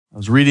I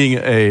was reading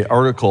an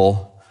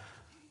article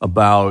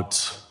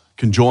about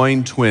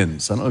conjoined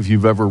twins. I don't know if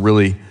you've ever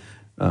really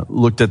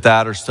looked at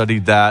that or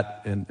studied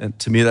that. And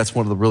to me, that's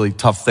one of the really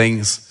tough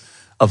things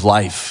of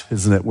life,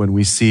 isn't it? When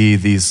we see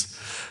these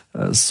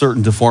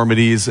certain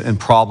deformities and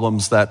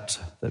problems that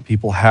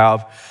people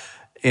have.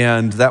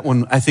 And that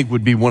one, I think,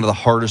 would be one of the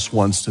hardest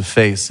ones to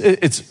face.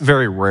 It's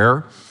very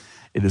rare.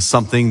 It is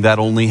something that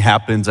only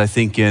happens, I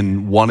think,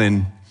 in 1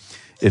 in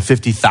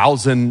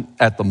 50,000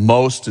 at the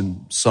most,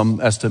 and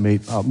some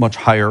estimate a much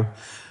higher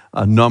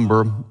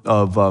number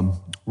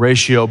of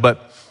ratio.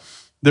 But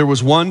there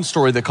was one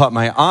story that caught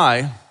my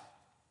eye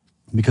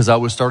because I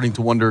was starting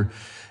to wonder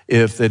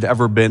if there'd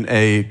ever been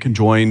a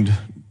conjoined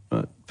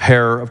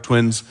pair of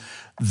twins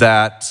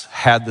that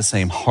had the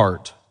same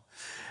heart.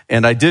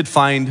 And I did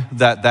find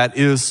that that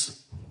is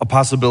a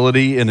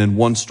possibility, and in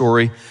one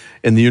story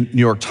in the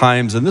New York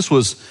Times, and this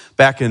was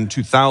back in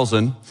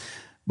 2000,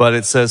 but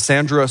it says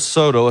Sandra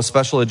Soto, a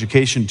special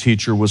education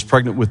teacher, was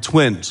pregnant with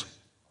twins.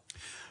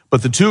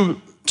 But the two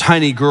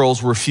tiny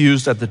girls were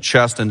fused at the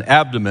chest and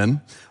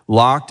abdomen,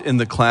 locked in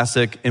the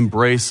classic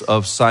embrace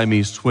of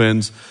Siamese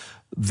twins.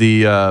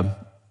 The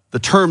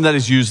term that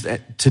is used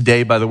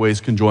today, by the way,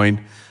 is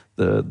conjoined.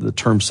 The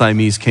term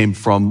Siamese came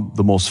from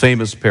the most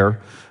famous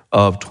pair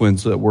of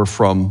twins that were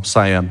from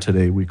Siam,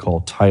 today we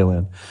call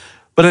Thailand.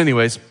 But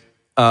anyways,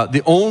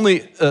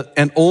 only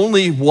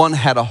one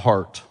had a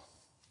heart.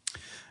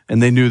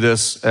 And they knew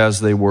this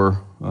as they were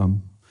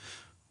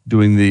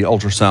doing the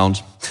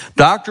ultrasounds.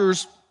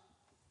 Doctors,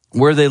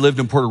 where they lived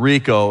in Puerto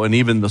Rico, and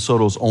even the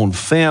Soto's own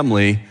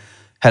family,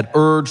 had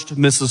urged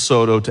Mrs.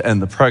 Soto to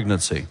end the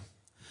pregnancy.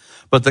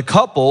 But the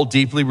couple,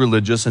 deeply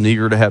religious and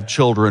eager to have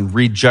children,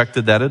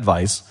 rejected that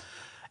advice,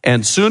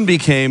 and soon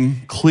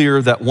became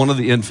clear that one of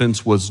the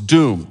infants was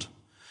doomed.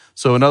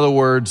 So in other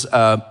words,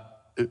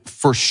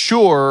 for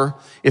sure,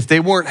 if they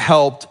weren't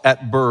helped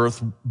at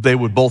birth, they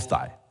would both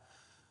die.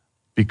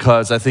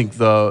 Because I think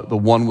the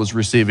one was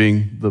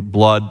receiving the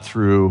blood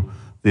through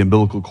the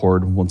umbilical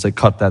cord. Once they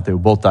cut that, they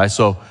would both die.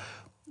 So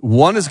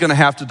one is going to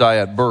have to die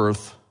at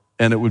birth,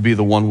 and it would be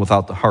the one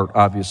without the heart,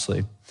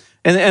 obviously.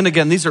 And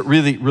again, these are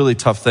really, really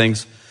tough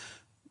things.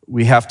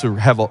 We have to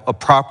have a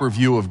proper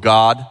view of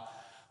God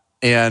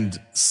and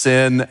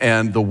sin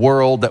and the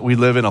world that we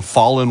live in, a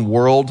fallen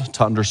world,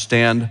 to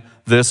understand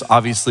this.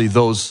 Obviously,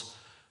 those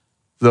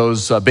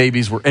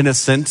babies were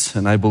innocent,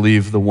 and I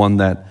believe the one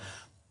that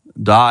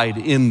died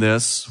in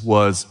this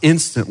was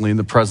instantly in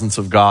the presence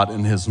of God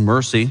and his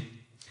mercy.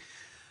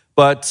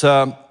 But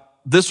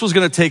this was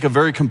going to take a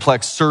very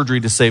complex surgery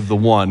to save the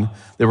one.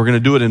 They were going to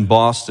do it in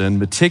Boston,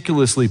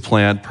 meticulously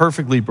planned,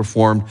 perfectly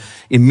performed,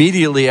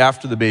 immediately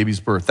after the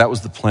baby's birth. That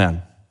was the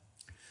plan.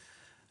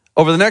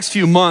 Over the next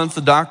few months,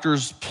 the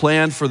doctors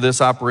planned for this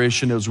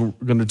operation. It was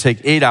going to take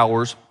 8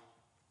 hours.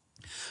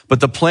 But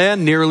the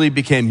plan nearly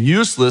became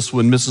useless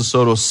when Mrs.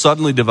 Soto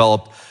suddenly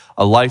developed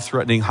a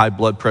life-threatening high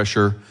blood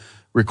pressure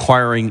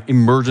requiring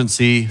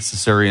emergency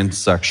cesarean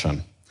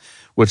section,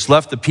 which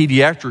left the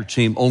pediatric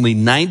team only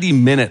 90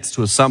 minutes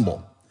to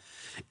assemble.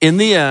 In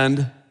the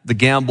end, the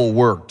gamble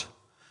worked.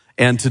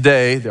 And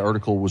today, the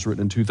article was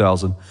written in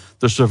 2000,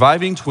 the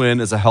surviving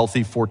twin is a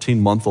healthy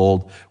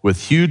 14-month-old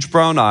with huge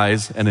brown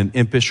eyes and an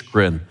impish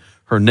grin.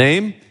 Her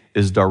name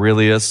is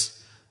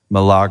Darelius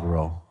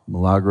Milagro.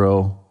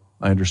 Milagro,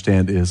 I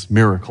understand, is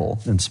miracle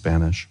in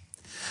Spanish.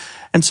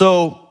 And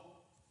so,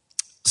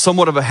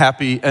 somewhat of a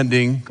happy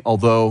ending,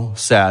 although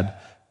sad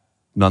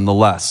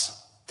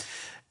nonetheless.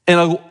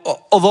 And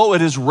although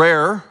it is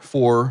rare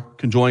for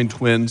conjoined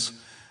twins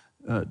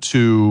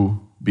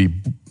to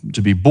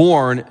be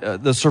born,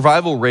 the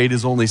survival rate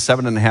is only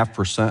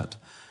 7.5%.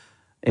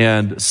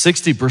 And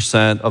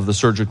 60% of the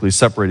surgically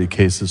separated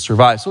cases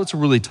survive. So it's a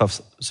really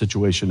tough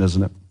situation,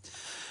 isn't it?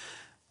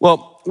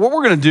 Well, what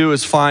we're going to do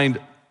is find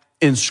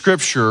in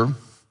Scripture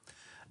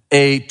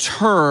a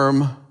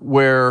term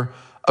where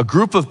a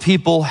group of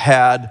people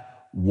had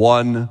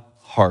one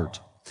heart.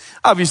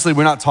 Obviously,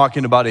 we're not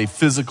talking about a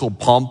physical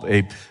pump,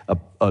 an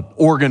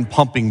organ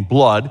pumping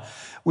blood.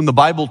 When the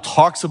Bible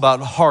talks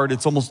about heart,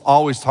 it's almost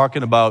always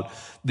talking about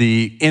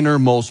the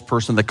innermost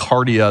person, the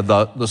cardia,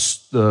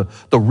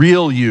 the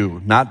real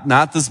you,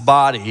 not this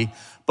body,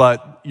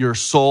 but your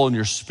soul and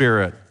your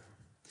spirit.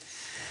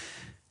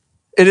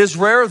 It is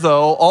rare,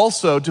 though,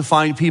 also to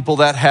find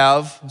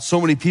so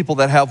many people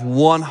that have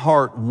one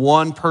heart,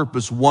 one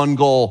purpose, one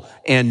goal,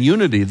 and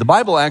unity. The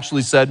Bible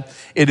actually said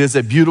it is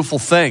a beautiful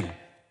thing.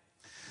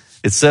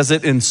 It says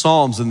it in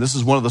Psalms, and this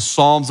is one of the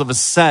Psalms of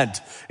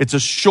Ascent. It's a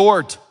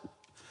short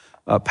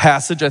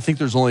passage. I think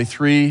there's only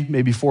 3,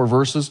 maybe 4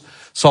 verses.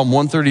 Psalm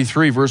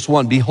 133, verse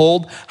 1.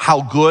 Behold,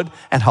 how good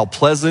and how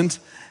pleasant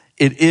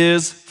it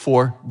is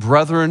for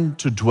brethren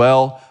to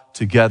dwell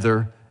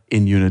together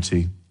in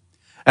unity.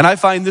 And I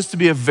find this to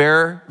be a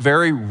very,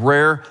 very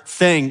rare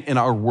thing in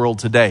our world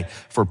today,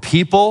 for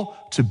people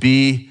to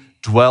be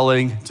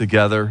dwelling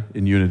together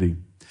in unity.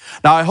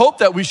 Now, I hope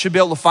that we should be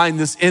able to find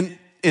this in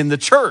the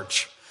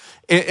church,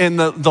 in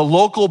the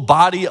local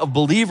body of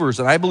believers.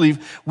 And I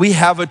believe we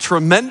have a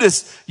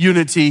tremendous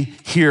unity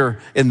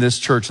here in this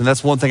church. And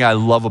that's one thing I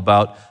love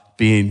about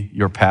being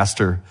your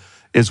pastor,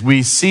 is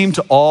we seem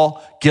to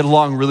all get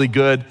along really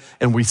good,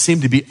 and we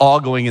seem to be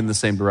all going in the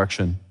same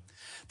direction.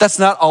 That's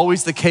not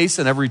always the case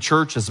in every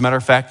church. As a matter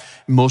of fact,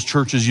 in most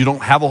churches, you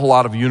don't have a whole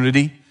lot of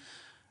unity.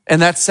 And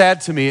that's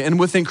sad to me. And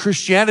within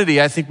Christianity,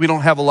 I think we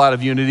don't have a lot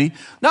of unity.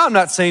 Now, I'm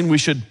not saying we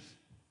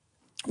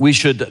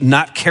should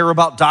not care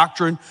about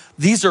doctrine.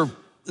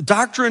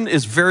 Doctrine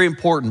is very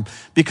important,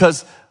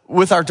 because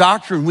with our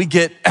doctrine, we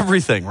get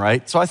everything,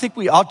 right? So I think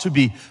we ought to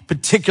be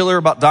particular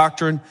about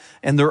doctrine,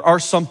 and there are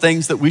some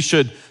things that we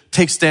should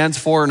take stands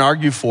for and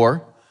argue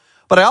for.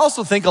 But I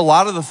also think a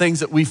lot of the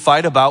things that we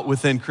fight about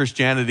within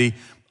Christianity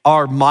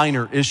are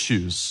minor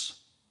issues.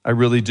 I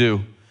really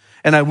do.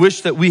 And I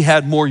wish that we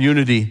had more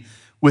unity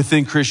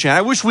within Christianity.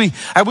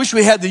 I wish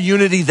we had the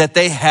unity that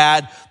they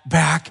had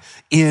back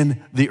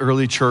in the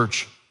early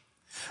church.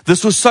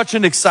 This was such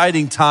an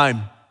exciting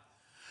time.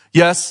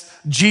 Yes,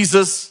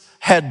 Jesus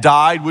had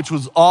died, which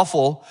was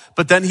awful,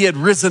 but then he had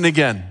risen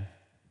again.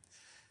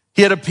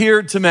 He had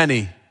appeared to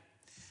many,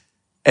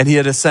 and he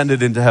had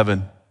ascended into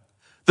heaven.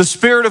 The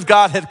Spirit of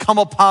God had come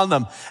upon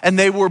them, and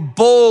they were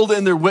bold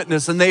in their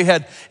witness, and they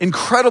had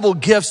incredible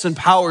gifts and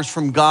powers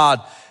from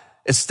God,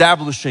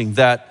 establishing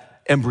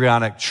that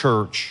embryonic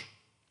church.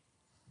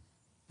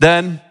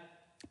 Then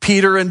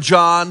Peter and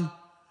John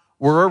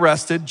were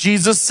arrested.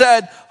 Jesus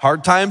said,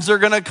 hard times are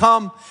going to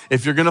come.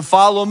 If you're going to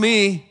follow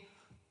me,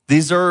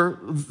 these are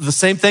the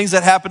same things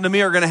that happened to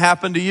me are going to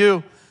happen to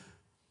you.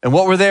 And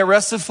what were they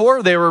arrested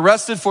for? They were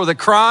arrested for the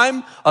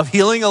crime of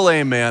healing a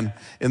lame man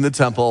in the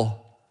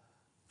temple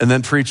and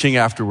then preaching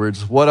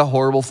afterwards. What a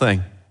horrible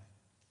thing.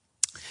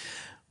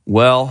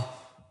 Well,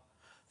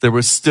 there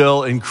was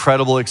still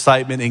incredible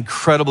excitement,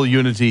 incredible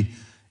unity,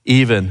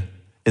 even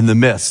in the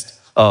midst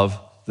of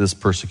this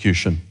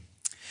persecution.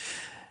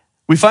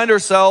 We find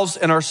ourselves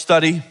in our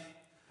study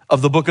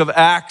of the book of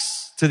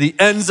Acts to the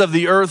ends of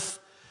the earth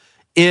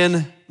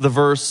in the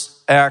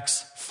verse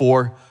Acts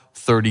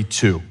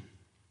 4:32.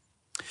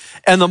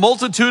 And the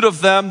multitude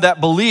of them that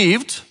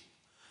believed.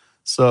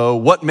 So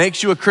what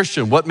makes you a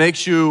Christian? What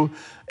makes you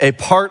a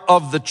part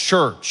of the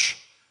church?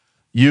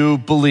 You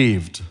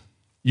believed.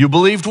 You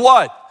believed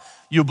what?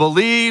 You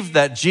believed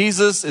that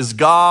Jesus is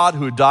God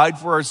who died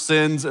for our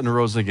sins and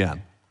rose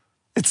again.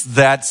 It's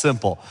that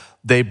simple.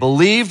 They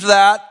believed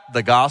that,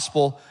 the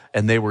gospel,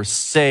 and they were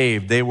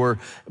saved. They were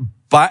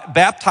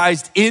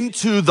baptized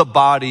into the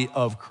body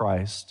of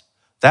Christ.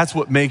 That's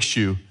what makes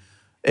you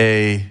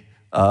a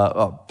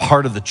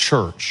part of the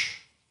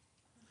church.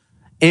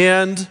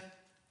 And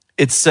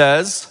it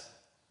says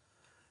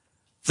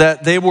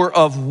that they were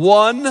of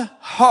one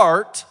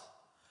heart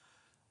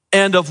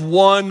and of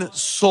one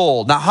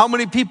soul. Now, how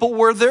many people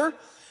were there?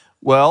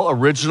 Well,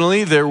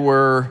 originally there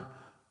were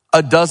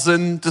a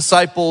dozen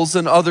disciples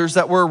and others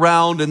that were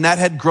around, and that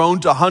had grown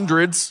to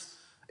hundreds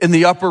in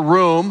the upper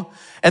room,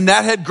 and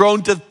that had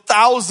grown to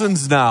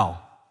thousands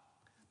now.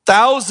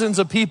 Thousands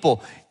of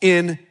people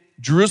in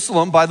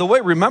Jerusalem. By the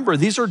way, remember,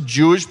 these are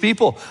Jewish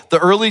people. The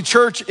early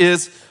church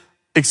is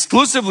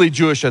exclusively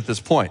Jewish at this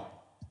point.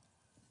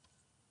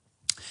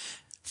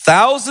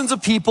 Thousands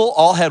of people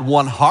all had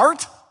one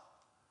heart.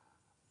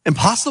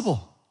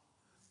 Impossible,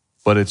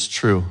 but it's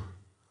true.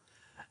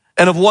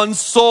 And of one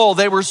soul,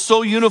 they were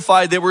so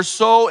unified. They were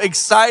so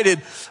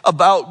excited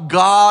about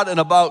God and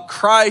about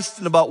Christ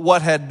and about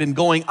what had been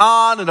going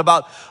on and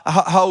about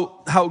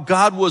how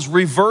God was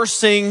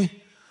reversing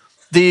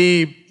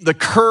the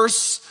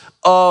curse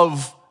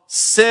of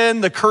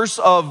sin, the curse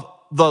of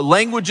the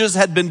languages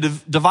had been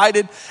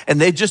divided, and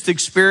they just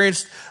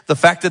experienced the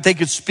fact that they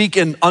could speak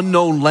in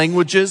unknown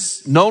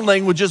languages, known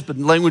languages, but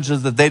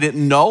languages that they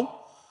didn't know.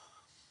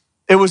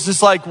 It was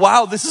just like,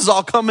 wow, this is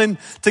all coming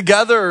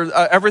together.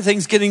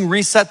 Everything's getting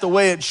reset the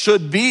way it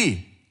should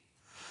be.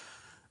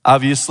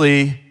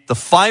 Obviously, the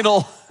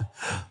final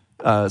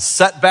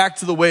setback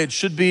to the way it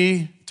should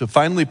be to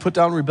finally put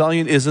down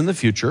rebellion is in the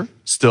future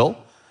still,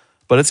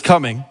 but it's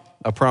coming.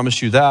 I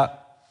promise you that.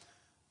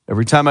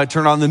 Every time I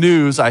turn on the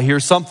news, I hear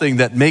something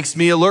that makes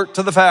me alert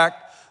to the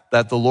fact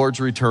that the Lord's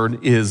return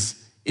is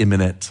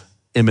imminent.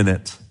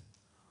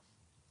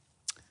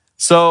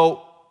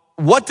 So,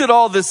 what did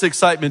all this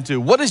excitement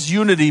do? What does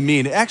unity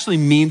mean? It actually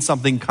means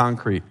something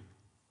concrete.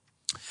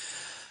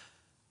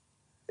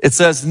 It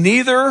says,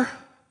 neither,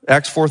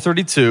 Acts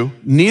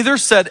 4:32, neither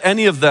said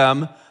any of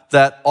them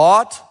that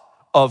aught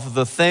of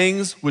the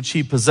things which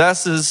he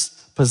possessed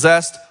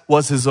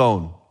was his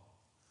own.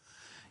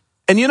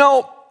 And you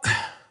know,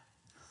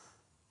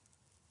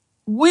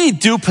 we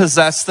do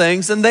possess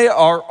things and they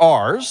are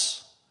ours.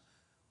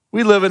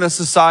 We live in a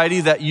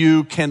society that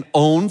you can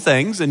own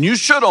things and you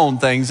should own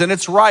things, and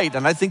it's right.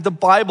 And I think the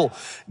Bible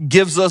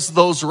gives us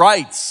those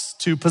rights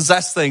to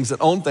possess things and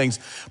own things.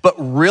 But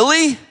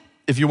really,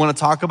 if you want to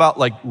talk about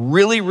like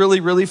really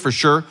for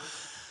sure,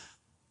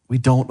 we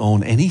don't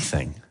own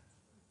anything.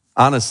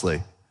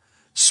 Honestly,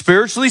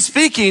 spiritually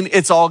speaking,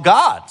 it's all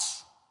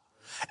God's.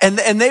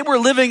 And they were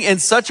living in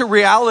such a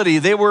reality.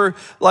 They were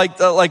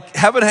like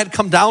heaven had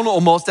come down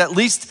almost, at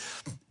least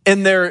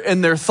in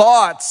their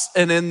thoughts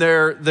and in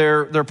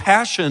their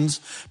passions,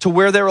 to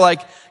where they were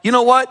like, you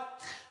know what?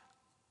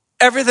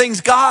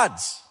 Everything's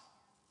God's.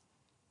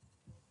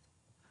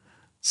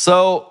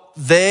 So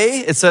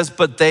it says,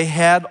 but they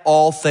had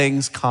all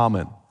things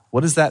common.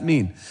 What does that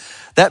mean?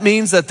 That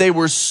means that they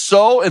were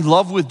so in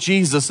love with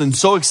Jesus and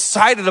so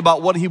excited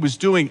about what he was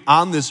doing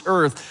on this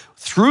earth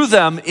through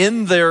them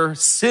in their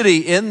city,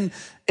 in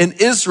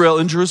Israel,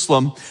 in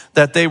Jerusalem,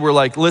 that they were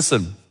like,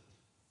 listen,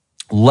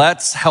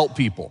 let's help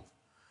people.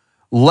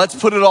 Let's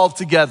put it all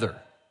together.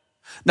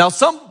 Now,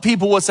 some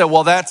people would say,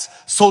 well, that's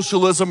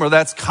socialism or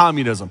that's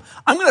communism.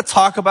 I'm going to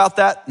talk about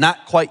that,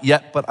 not quite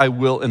yet, but I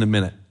will in a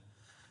minute.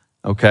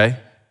 Okay?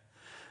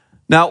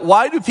 Now,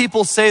 why do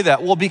people say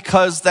that? Well,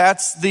 because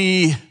that's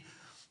the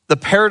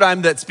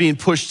paradigm that's being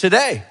pushed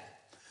today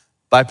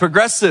by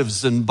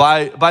progressives and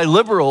by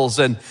liberals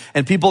and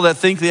people that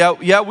think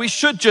we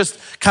should just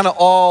kind of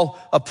all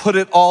put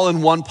it all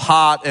in one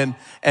pot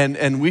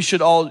and we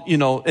should all,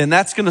 and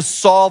that's going to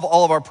solve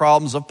all of our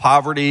problems of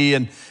poverty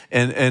and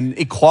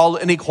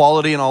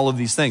inequality and all of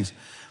these things.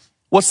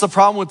 What's the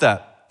problem with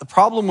that? The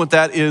problem with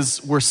that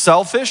is we're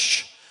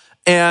selfish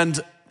and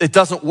it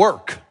doesn't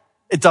work.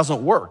 It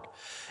doesn't work.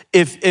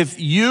 If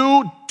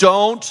you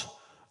don't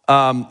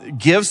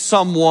give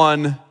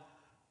someone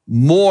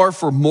more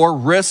for more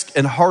risk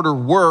and harder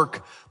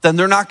work, then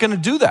they're not going to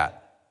do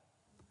that.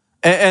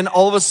 And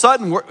all of a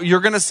sudden,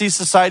 you're going to see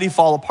society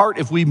fall apart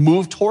if we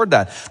move toward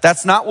that.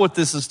 That's not what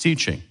this is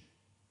teaching.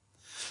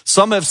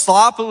 Some have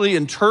sloppily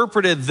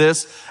interpreted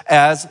this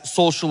as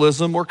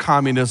socialism or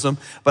communism,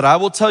 but I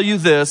will tell you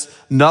this,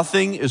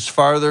 nothing is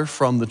farther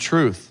from the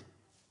truth.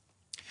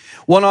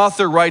 One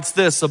author writes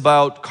this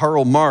about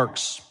Karl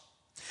Marx.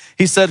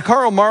 He said,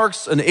 Karl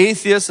Marx, an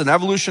atheist and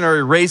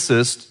evolutionary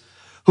racist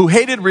who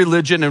hated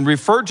religion and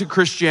referred to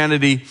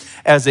Christianity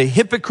as a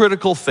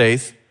hypocritical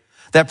faith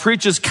that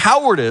preaches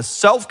cowardice,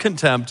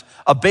 self-contempt,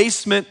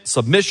 abasement,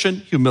 submission,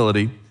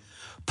 humility,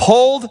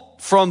 pulled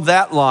from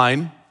that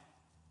line,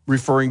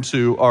 referring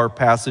to our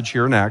passage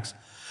here in Acts,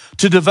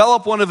 to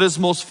develop one of his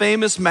most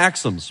famous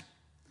maxims,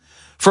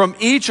 from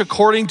each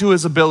according to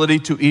his ability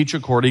to each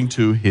according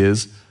to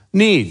his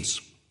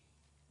needs.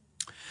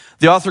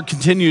 The author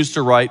continues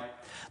to write,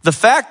 the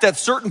fact that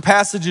certain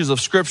passages of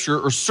Scripture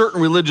or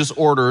certain religious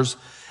orders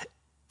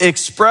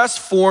express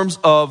forms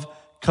of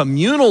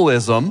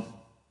communalism,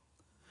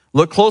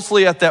 look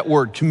closely at that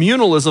word,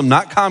 communalism,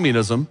 not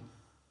communism,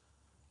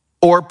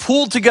 or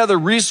pooled together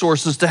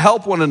resources to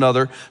help one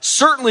another,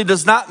 certainly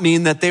does not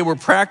mean that they were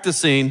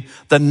practicing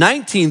the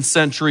 19th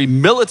century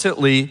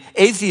militantly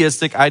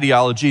atheistic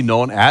ideology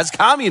known as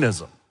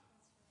communism.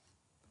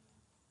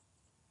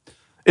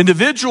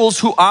 Individuals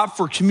who opt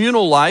for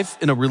communal life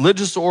in a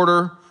religious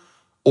order,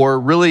 or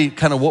really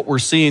kind of what we're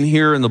seeing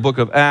here in the book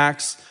of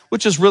Acts,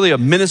 which is really a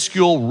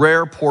minuscule,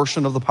 rare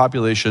portion of the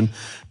population,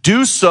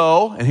 do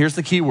so, and here's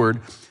the key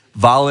word,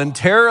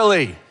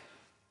 voluntarily.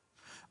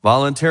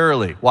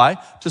 Voluntarily. Why?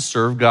 To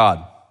serve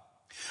God.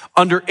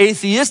 Under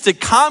atheistic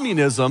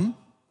communism,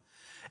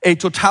 a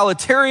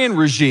totalitarian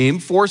regime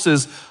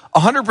forces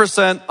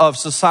 100% of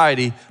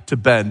society to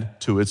bend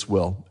to its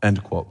will,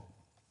 end quote.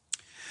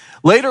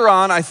 Later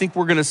on, I think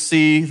we're going to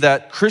see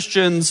that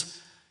Christians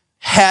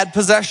had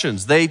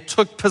possessions. They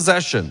took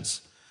possessions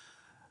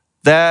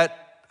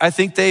that I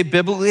think they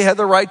biblically had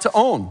the right to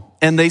own,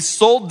 and they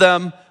sold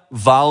them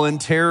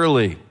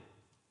voluntarily.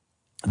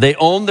 They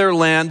owned their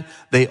land,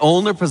 they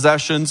owned their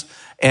possessions,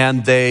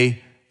 and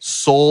they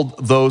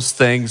sold those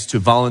things to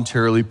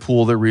voluntarily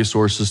pool their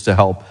resources to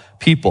help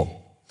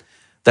people.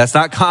 That's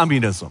not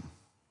communism.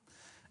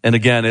 And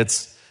again,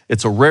 it's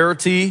a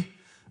rarity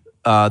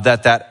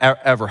that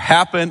ever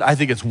happened. I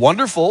think it's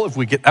wonderful if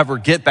we could ever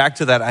get back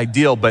to that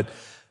ideal, but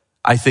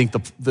I think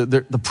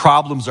the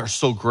problems are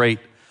so great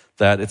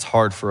that it's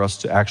hard for us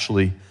to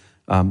actually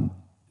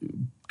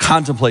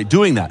contemplate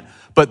doing that.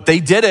 But they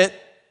did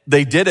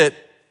it,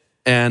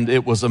 and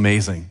it was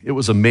amazing. It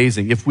was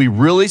amazing. If we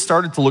really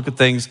started to look at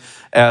things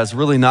as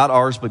really not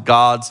ours but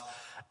God's,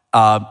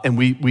 and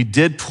we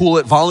did pool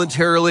it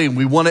voluntarily, and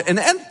we want it, and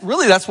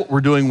really that's what we're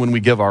doing when we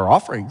give our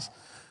offerings.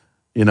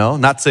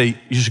 Not say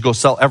you should go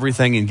sell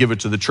everything and give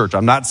it to the church.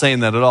 I'm not saying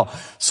that at all.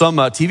 Some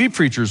TV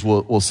preachers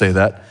will say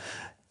that.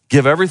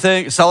 Give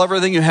everything, sell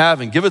everything you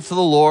have and give it to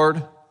the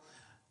Lord,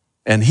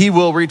 and he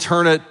will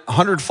return it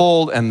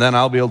 100-fold, and then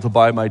I'll be able to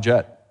buy my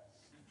jet.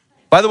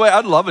 By the way,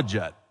 I'd love a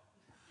jet.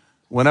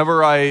 Whenever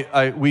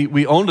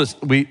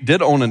we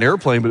did own an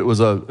airplane, but it was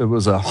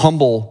a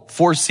humble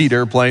 4-seat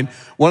airplane.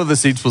 One of the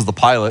seats was the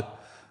pilot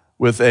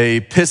with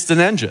a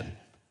piston engine.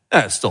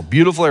 It's still a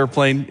beautiful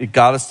airplane. It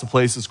got us to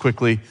places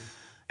quickly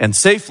and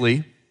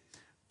safely,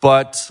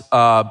 but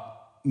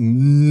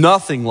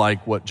nothing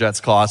like what jets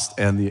cost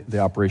and the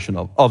operation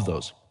of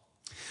those.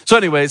 So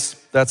anyways,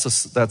 that's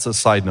a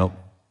side note.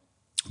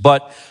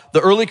 But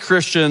the early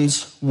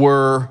Christians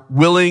were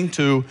willing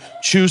to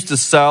choose to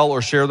sell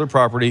or share their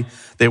property.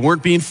 They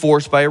weren't being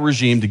forced by a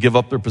regime to give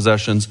up their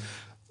possessions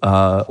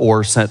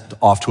or sent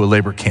off to a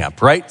labor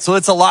camp, right? So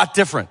it's a lot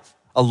different.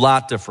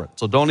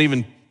 So don't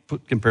even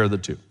compare the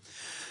two.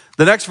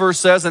 The next verse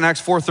says in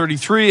Acts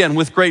 4:33, and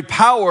with great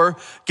power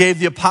gave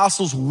the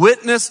apostles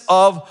witness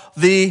of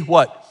the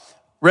what?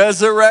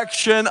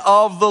 Resurrection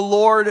of the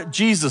Lord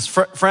Jesus.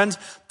 Friends,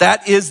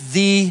 that is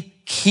the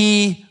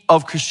key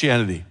of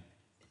Christianity.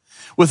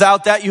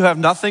 Without that, you have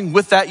nothing.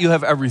 With that, you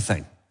have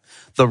everything.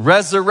 The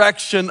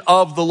resurrection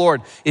of the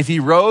Lord. If he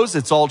rose,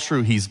 it's all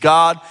true. He's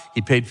God.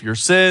 He paid for your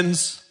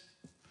sins.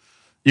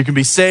 You can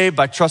be saved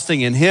by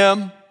trusting in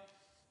him.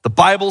 The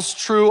Bible's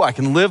true. I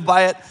can live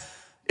by it.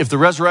 If the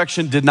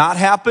resurrection did not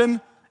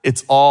happen,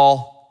 it's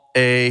all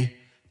a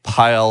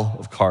pile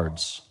of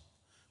cards.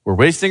 We're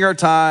wasting our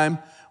time.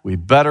 We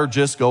better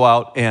just go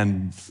out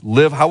and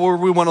live however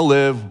we want to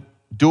live,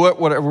 do it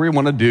whatever we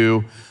want to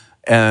do,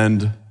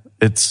 and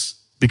it's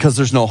because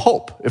there's no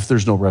hope if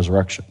there's no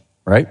resurrection,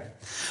 right?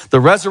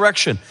 The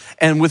resurrection,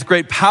 and with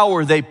great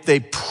power, they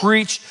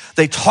preached,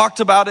 they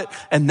talked about it,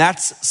 and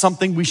that's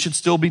something we should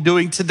still be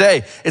doing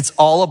today. It's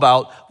all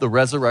about the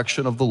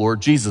resurrection of the Lord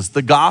Jesus,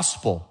 the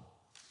gospel.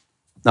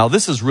 Now,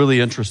 this is really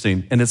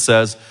interesting, and it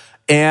says,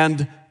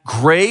 and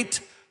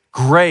great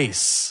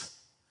grace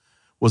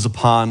was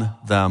upon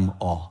them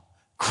all.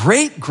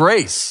 Great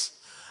grace.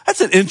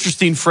 That's an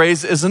interesting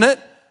phrase, isn't it?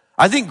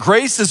 I think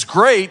grace is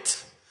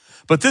great,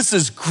 but this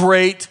is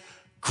great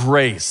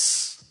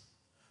grace.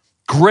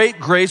 Great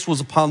grace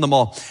was upon them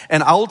all.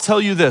 And I will tell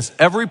you this,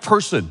 every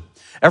person,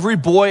 every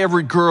boy,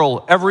 every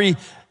girl, every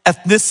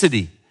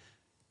ethnicity,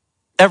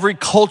 every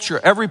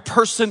culture, every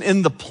person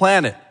in the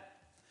planet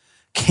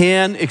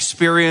can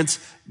experience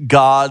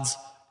God's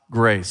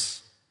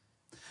grace.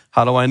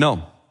 How do I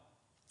know?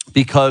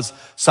 Because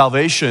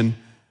salvation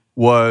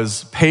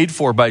was paid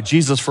for by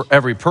Jesus for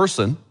every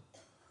person,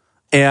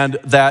 and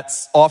that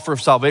offer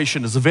of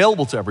salvation is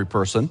available to every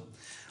person.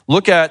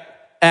 Look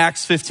at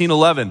Acts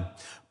 15:11.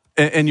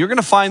 And you're going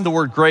to find the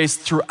word grace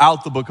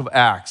throughout the book of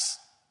Acts,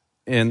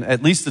 in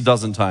at least a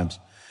dozen times.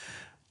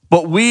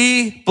 But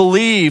we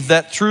believe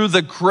that through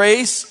the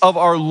grace of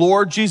our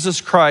Lord Jesus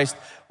Christ,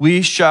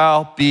 we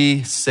shall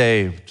be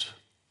saved,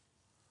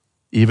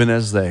 even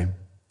as they.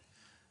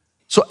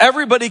 So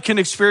everybody can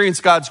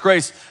experience God's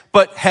grace,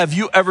 but have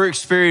you ever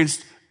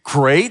experienced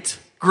great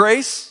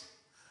grace?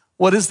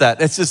 What is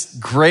that? It's just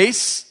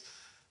grace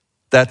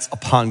that's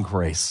upon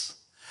grace.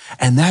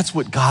 And that's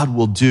what God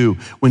will do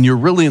when you're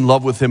really in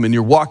love with him and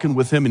you're walking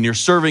with him and you're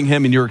serving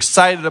him and you're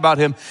excited about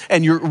him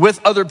and you're with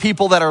other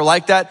people that are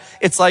like that.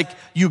 It's like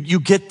you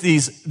get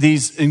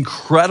these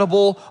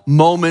incredible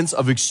moments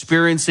of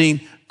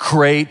experiencing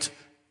great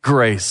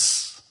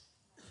grace.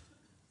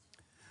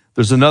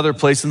 There's another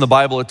place in the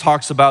Bible that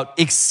talks about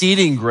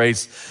exceeding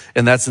grace,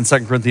 and that's in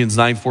 2 Corinthians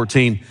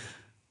 9:14.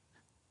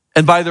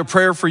 And by their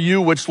prayer for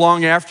you, which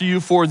long after you,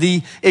 for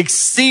the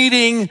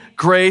exceeding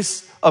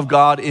grace of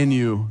God in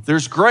you.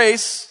 There's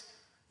grace,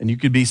 and you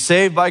could be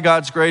saved by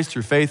God's grace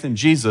through faith in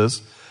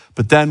Jesus.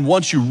 But then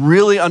once you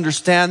really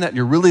understand that, and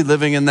you're really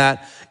living in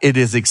that, it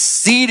is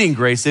exceeding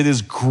grace. It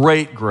is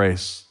great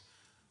grace.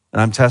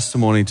 And I'm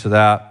testimony to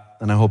that,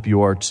 and I hope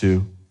you are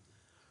too.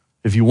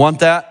 If you want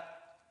that,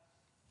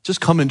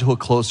 just come into a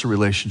closer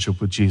relationship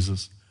with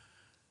Jesus.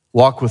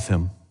 Walk with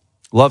him.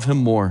 Love him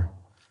more.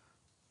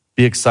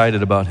 Be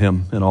excited about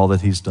him and all that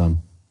he's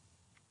done.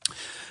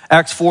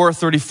 Acts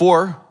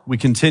 4:34, we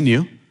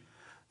continue.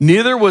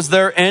 Neither was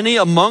there any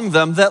among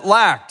them that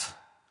lacked.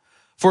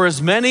 For as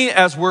many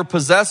as were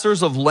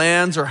possessors of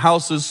lands or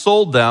houses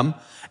sold them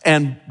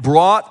and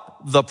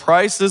brought the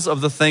prices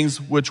of the things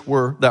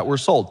that were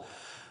sold.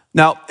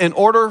 Now, in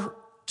order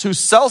to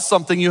sell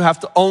something, you have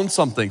to own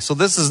something. So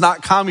this is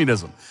not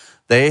communism.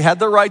 They had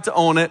the right to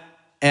own it,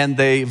 and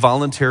they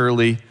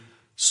voluntarily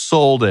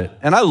sold it.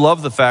 And I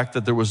love the fact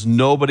that there was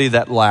nobody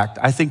that lacked.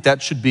 I think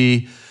that should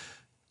be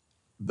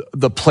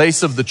the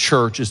place of the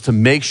church, is to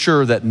make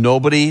sure that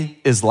nobody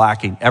is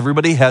lacking.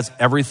 Everybody has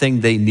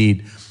everything they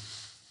need.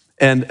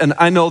 And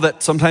I know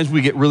that sometimes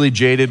we get really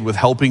jaded with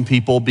helping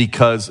people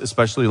because,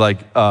 especially like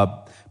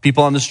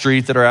people on the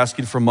street that are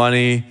asking for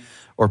money,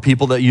 or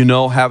people that you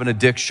know have an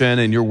addiction,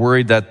 and you're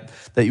worried that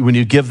when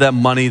you give them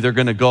money, they're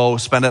going to go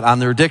spend it on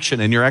their addiction,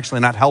 and you're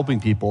actually not helping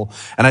people.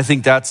 And I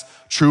think that's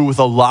true with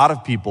a lot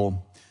of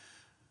people.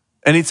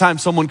 Anytime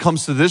someone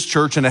comes to this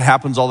church, and it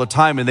happens all the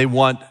time, and they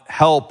want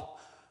help,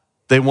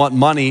 they want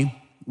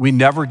money, we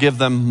never give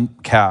them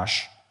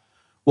cash.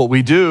 What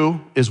we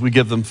do is we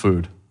give them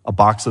food, a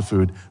box of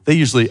food. They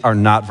usually are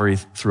not very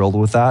thrilled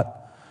with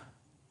that.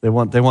 They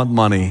want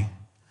money.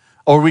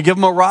 Or we give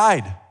them a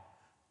ride.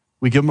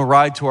 We give them a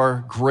ride to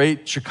our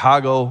great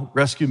Chicago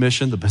rescue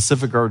mission, the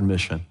Pacific Garden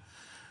mission.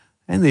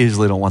 And they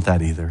usually don't want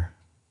that either.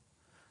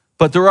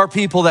 But there are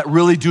people that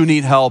really do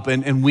need help,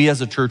 and we as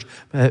a church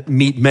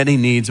meet many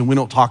needs, and we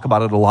don't talk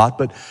about it a lot,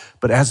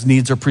 but as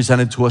needs are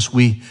presented to us,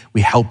 we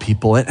help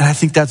people. And I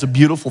think that's a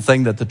beautiful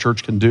thing that the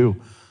church can do,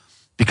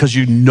 because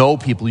you know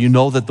people, you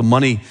know that the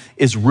money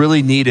is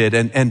really needed,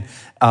 and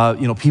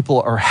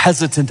people are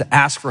hesitant to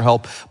ask for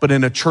help, but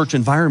in a church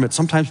environment,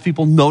 sometimes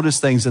people notice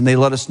things and they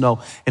let us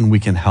know, and we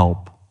can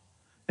help.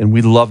 And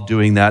we love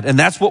doing that. And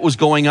that's what was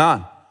going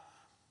on.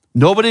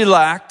 Nobody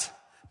lacked,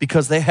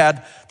 because they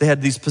had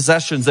these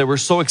possessions. They were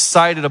so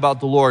excited about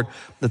the Lord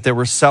that they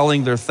were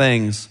selling their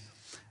things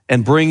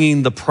and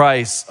bringing the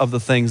price of the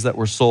things that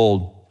were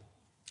sold.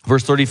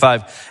 Verse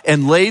 35,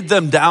 and laid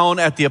them down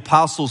at the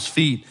apostles'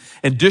 feet,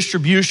 and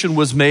distribution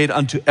was made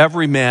unto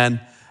every man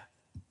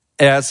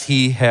as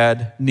he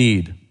had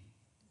need.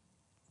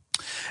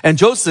 And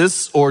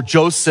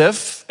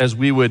Joseph, as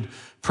we would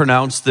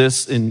pronounce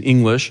this in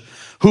English,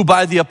 who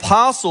by the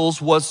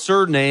apostles was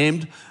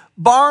surnamed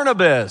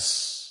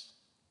Barnabas.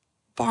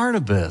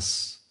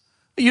 Barnabas.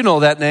 You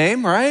know that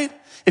name, right?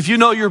 If you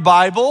know your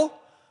Bible,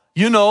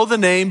 you know the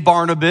name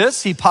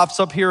Barnabas. He pops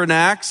up here in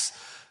Acts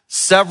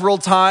several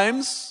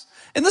times.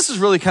 And this is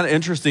really kind of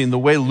interesting, the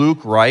way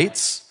Luke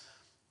writes,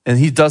 and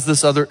he does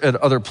this at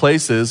other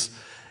places.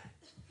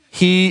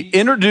 He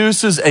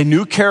introduces a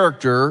new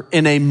character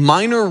in a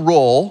minor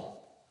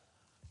role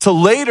to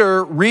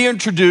later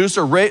reintroduce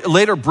or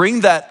later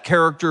bring that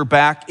character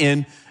back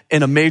in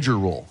a major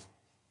role.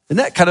 Isn't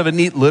that kind of a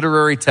neat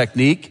literary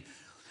technique?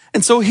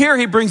 And so here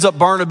he brings up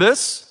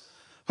Barnabas,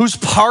 who's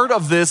part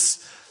of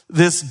this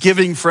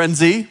giving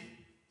frenzy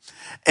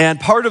and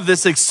part of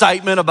this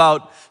excitement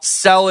about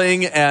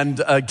selling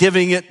and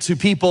giving it to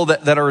people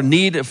that are in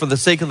need for the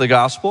sake of the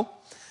gospel.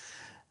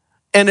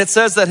 And it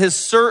says that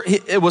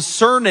it was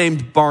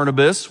surnamed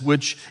Barnabas,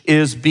 which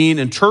is being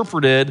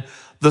interpreted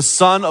the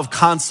son of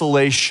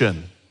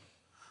consolation.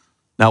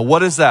 Now,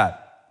 what is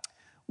that?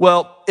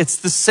 Well, it's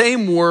the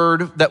same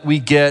word that we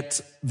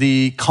get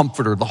the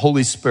comforter, the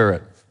Holy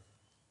Spirit.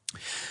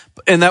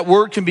 And that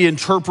word can be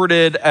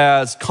interpreted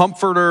as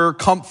comforter,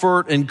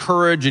 comfort,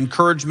 encourage,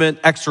 encouragement,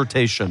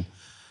 exhortation.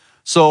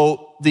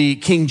 So the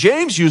King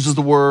James uses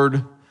the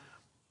word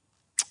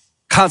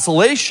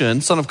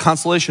consolation, son of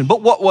consolation.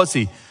 But what was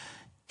he?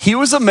 He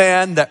was a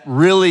man that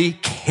really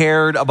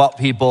cared about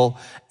people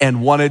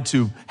and wanted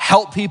to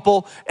help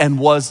people and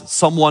was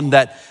someone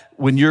that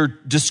when you're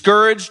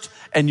discouraged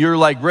and you're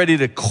like ready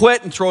to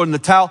quit and throw in the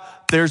towel,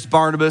 there's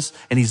Barnabas,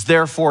 and he's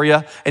there for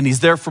you, and he's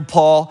there for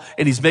Paul,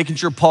 and he's making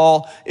sure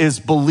Paul is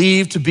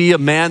believed to be a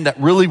man that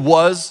really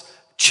was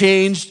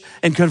changed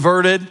and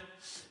converted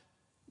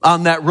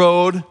on that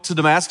road to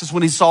Damascus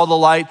when he saw the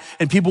light,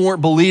 and people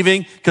weren't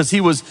believing because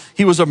he was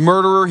a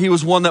murderer. He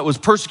was one that was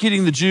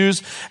persecuting the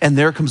Jews, and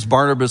there comes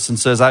Barnabas and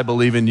says, I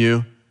believe in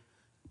you.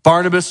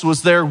 Barnabas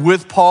was there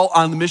with Paul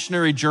on the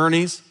missionary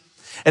journeys.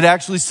 It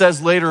actually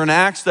says later in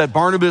Acts that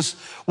Barnabas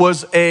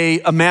was a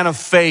man of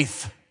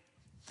faith.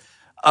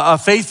 A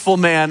faithful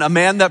man, a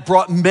man that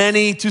brought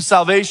many to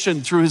salvation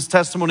through his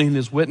testimony and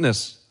his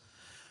witness.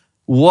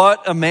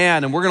 What a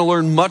man. And we're going to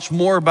learn much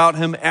more about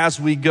him as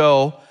we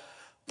go.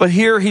 But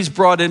here he's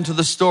brought into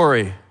the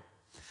story.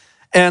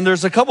 And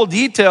there's a couple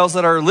details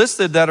that are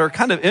listed that are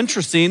kind of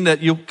interesting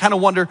that you kind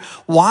of wonder,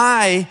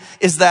 why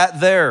is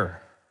that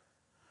there?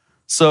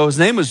 So his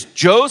name was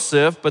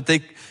Joseph, but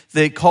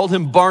they called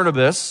him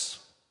Barnabas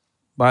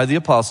by the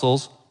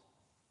apostles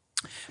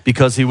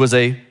because he was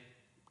an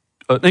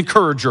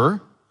encourager.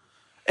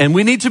 And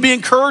we need to be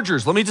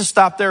encouragers. Let me just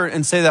stop there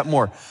and say that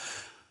more.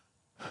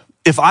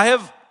 If I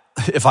have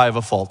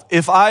a fault,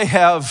 if I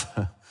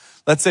have,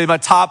 let's say my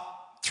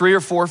top 3 or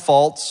 4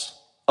 faults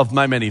of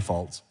my many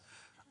faults,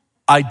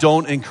 I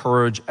don't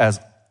encourage as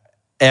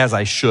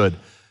I should.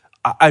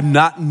 I'm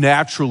not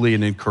naturally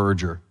an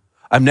encourager.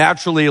 I'm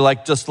naturally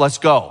like, just let's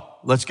go.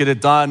 Let's get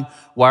it done.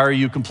 Why are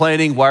you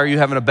complaining? Why are you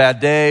having a bad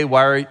day?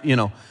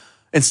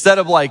 Instead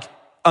of like,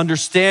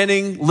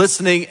 understanding,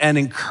 listening, and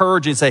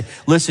encouraging, say,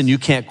 listen, you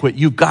can't quit.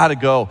 You've got to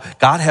go.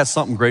 God has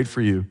something great for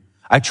you.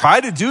 I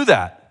try to do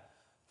that,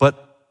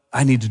 but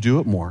I need to do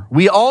it more.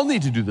 We all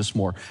need to do this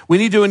more. We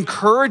need to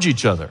encourage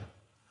each other.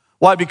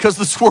 Why? Because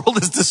this world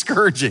is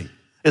discouraging,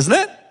 isn't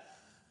it?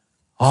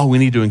 Oh, we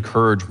need to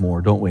encourage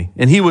more, don't we?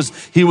 And he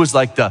was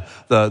like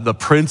the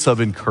prince of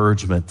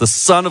encouragement, the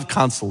son of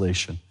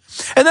consolation.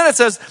 And then it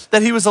says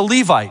that he was a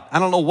Levite. I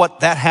don't know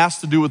what that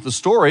has to do with the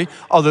story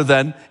other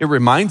than it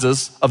reminds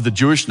us of the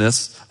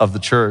Jewishness of the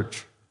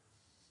church.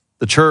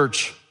 The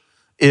church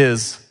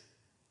is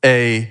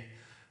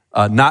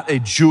not a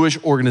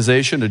Jewish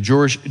organization, a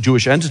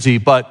Jewish entity,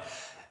 but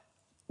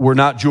we're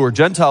not Jew or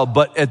Gentile,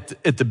 but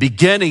at the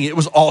beginning it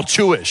was all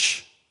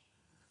Jewish.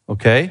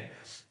 Okay?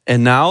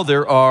 And now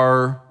there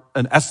are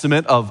an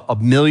estimate of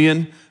 1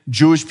 million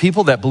Jewish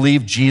people that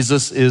believe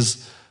Jesus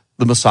is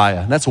the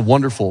Messiah. And that's a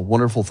wonderful,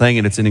 wonderful thing,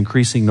 and it's an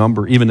increasing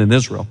number, even in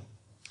Israel.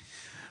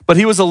 But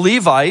he was a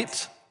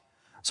Levite.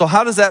 So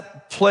how does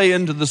that play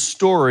into the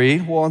story?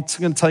 Well, I'm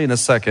going to tell you in a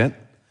second.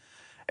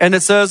 And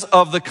it says,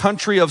 of the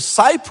country of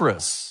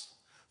Cyprus.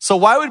 So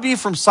why would he be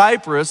from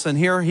Cyprus, and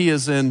here he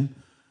is in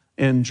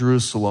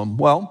Jerusalem?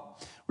 Well,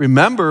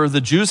 remember,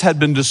 the Jews had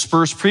been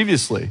dispersed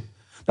previously.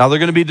 Now they're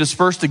going to be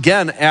dispersed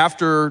again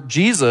after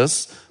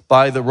Jesus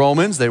by the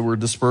Romans. They were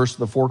dispersed to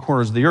the 4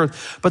 corners of the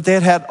earth, but they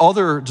had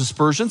other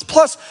dispersions.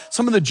 Plus,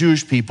 some of the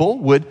Jewish people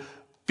would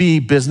be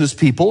business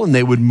people and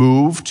they would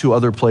move to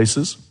other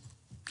places.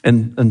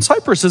 And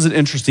Cyprus is an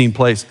interesting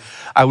place.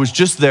 I was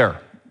just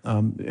there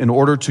in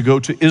order to go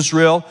to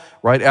Israel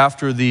right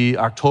after the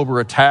October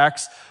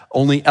attacks.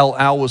 Only El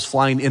Al was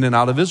flying in and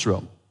out of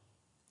Israel.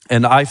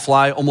 And I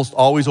fly almost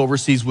always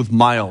overseas with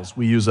miles.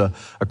 We use a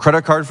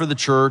credit card for the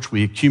church.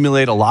 We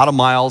accumulate a lot of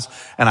miles,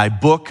 and I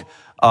book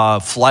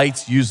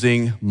flights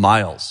using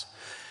miles.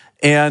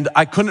 And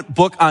I couldn't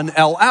book on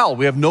El Al.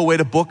 We have no way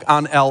to book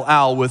on El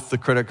Al with the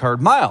credit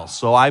card miles.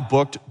 So I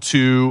booked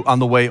on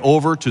the way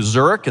over to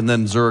Zurich and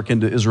then Zurich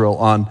into Israel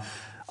on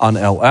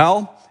El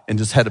Al and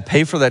just had to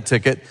pay for that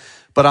ticket.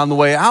 But on the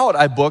way out,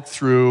 I booked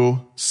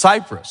through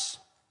Cyprus.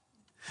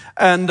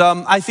 And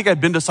I think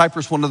I'd been to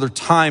Cyprus one other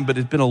time, but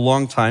it'd been a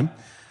long time.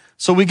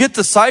 So we get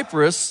to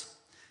Cyprus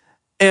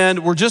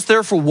and we're just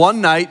there for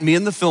one night, me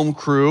and the film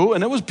crew,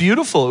 and it was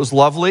beautiful. It was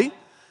lovely.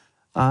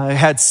 I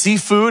had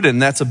seafood, and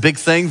that's a big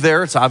thing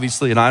there. It's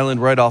obviously an island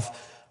right off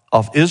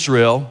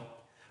Israel.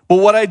 But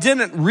what I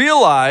didn't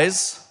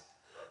realize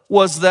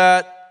was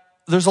that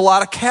there's a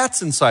lot of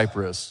cats in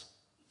Cyprus.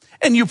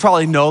 And you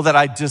probably know that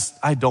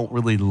I don't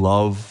really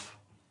love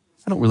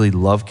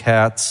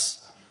cats.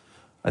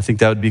 I think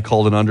that would be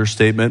called an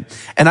understatement.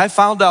 And I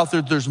found out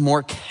that there's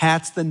more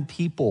cats than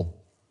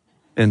people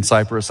in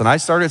Cyprus. And I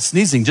started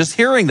sneezing just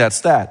hearing that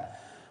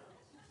stat.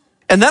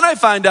 And then I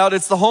find out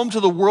it's the home to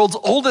the world's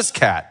oldest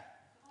cat.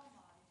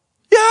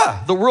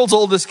 Yeah, the world's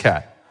oldest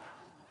cat.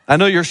 I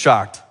know you're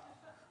shocked.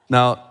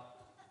 Now,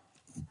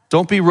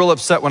 don't be real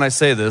upset when I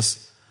say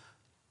this.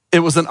 It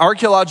was an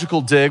archaeological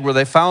dig where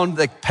they found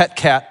the pet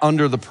cat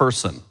under the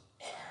person.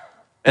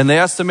 And they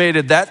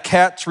estimated that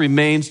cat's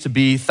remains to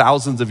be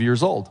thousands of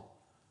years old.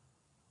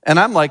 And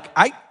I'm like,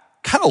 I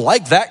kind of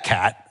like that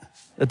cat,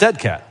 a dead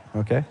cat,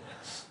 okay?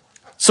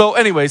 So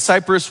anyway,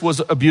 Cyprus was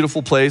a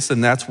beautiful place,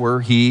 and that's where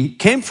he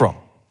came from.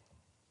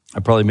 I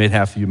probably made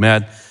half of you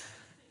mad,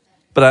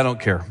 but I don't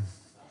care.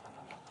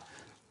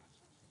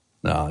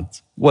 No,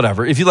 it's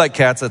whatever. If you like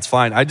cats, that's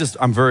fine.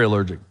 I'm very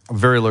allergic.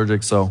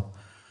 So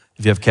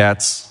if you have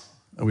cats,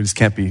 we just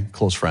can't be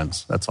close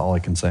friends. That's all I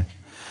can say.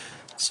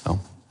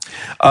 So,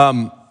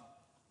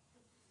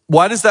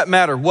 why does that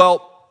matter?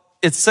 Well,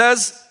 it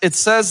says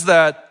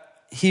that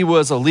he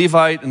was a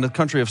Levite in the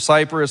country of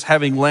Cyprus,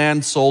 having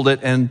land, sold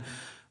it, and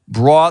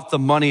brought the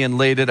money and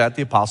laid it at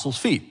the apostles'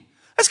 feet.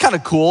 That's kind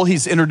of cool.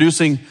 He's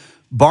introducing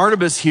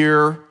Barnabas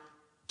here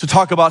to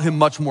talk about him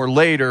much more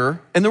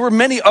later. And there were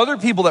many other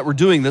people that were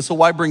doing this, so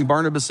why bring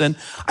Barnabas in?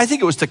 I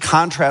think it was to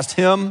contrast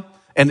him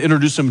and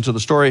introduce him to the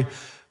story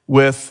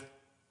with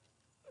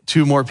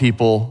two more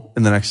people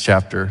in the next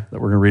chapter that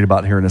we're going to read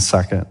about here in a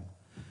second.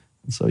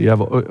 And so you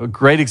have a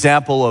great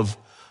example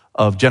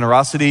of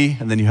generosity,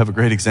 and then you have a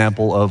great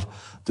example of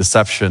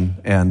deception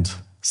and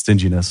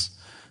stinginess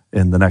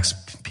in the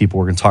next people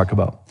we're going to talk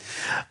about.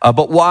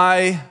 But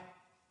why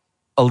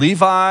a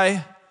Levi?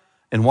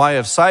 And why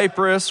of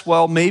Cyprus?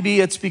 Well,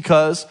 maybe it's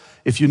because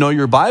if you know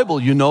your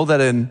Bible, you know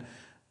that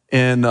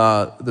in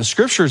the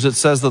scriptures it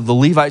says that the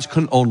Levites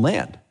couldn't own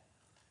land.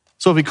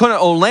 So if he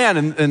couldn't own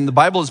land, and the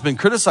Bible has been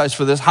criticized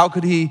for this, how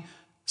could he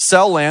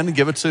sell land and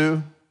give it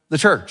to the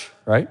church,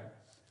 right?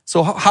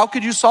 So how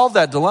could you solve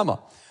that dilemma?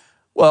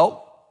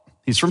 Well,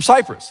 he's from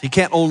Cyprus. He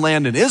can't own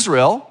land in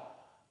Israel,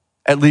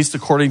 at least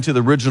according to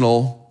the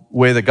original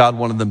way that God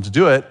wanted them to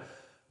do it,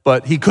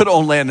 but he could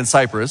own land in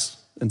Cyprus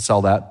and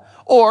sell that.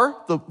 Or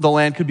the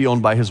land could be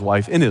owned by his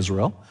wife in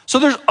Israel. So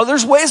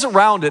there's ways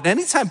around it.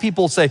 Anytime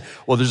people say,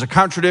 well, there's a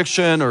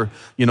contradiction or,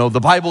 the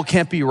Bible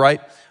can't be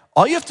right,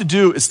 all you have to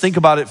do is think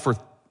about it for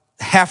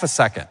half a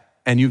second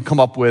and you come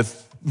up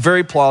with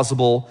very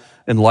plausible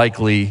and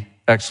likely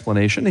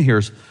explanation. And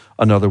here's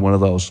another one of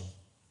those.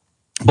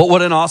 But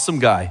what an awesome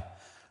guy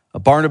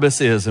Barnabas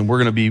is, and we're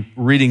going to be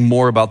reading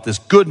more about this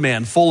good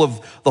man, full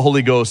of the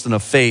Holy Ghost and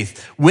of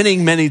faith,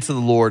 winning many to the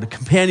Lord,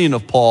 companion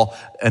of Paul,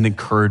 an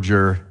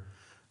encourager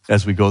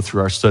as we go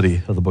through our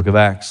study of the book of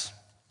Acts.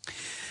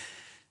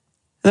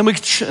 And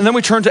then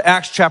we turn to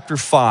Acts chapter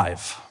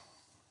 5.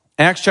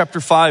 Acts chapter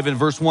 5 in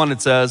verse 1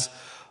 it says,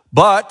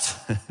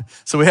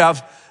 so we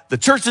have the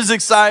church is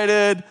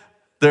excited,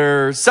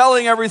 they're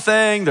selling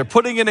everything, they're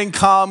putting it in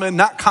common,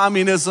 not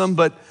communism,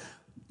 but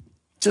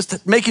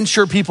just making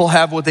sure people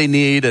have what they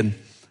need and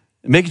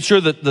making sure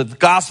that the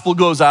gospel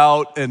goes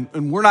out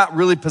and we're not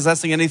really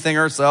possessing anything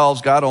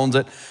ourselves, God owns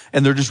it,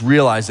 and they're just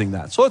realizing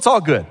that. So it's all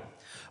good.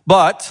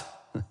 But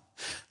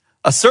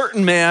a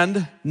certain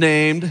man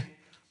named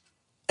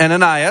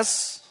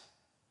Ananias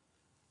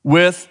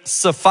with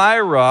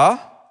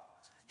Sapphira,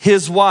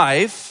 his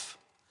wife,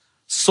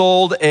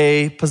 sold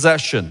a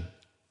possession.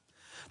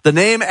 The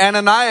name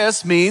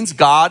Ananias means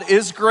God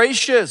is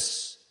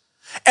gracious,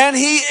 and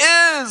he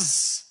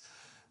is.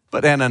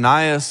 But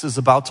Ananias is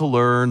about to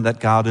learn that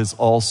God is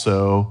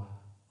also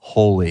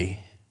holy.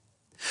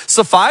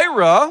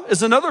 Sapphira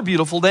is another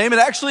beautiful name. It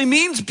actually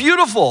means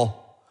beautiful.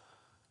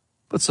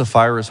 But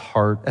Sapphira's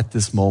heart at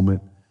this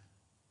moment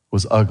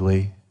was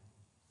ugly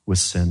with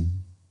sin.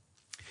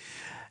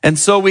 And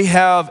so we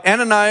have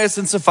Ananias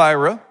and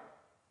Sapphira.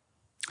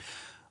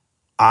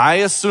 I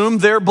assume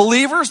they're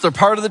believers. They're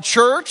part of the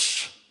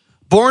church,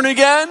 born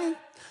again.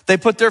 They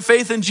put their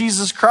faith in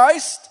Jesus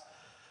Christ.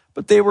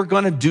 But they were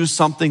going to do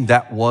something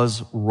that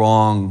was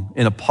wrong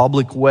in a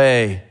public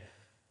way.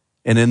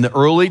 And in the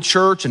early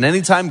church, and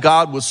anytime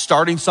God was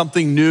starting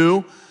something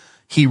new,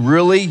 he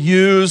really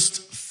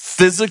used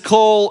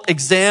physical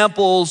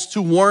examples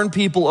to warn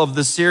people of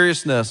the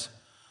seriousness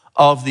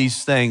of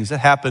these things. It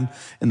happened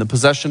in the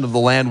possession of the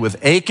land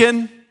with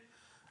Achan,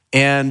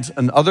 and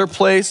another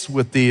place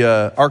with the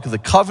Ark of the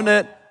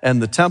Covenant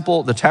and the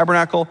temple, the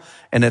tabernacle,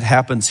 and it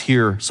happens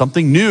here.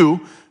 Something new.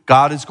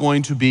 God is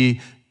going to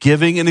be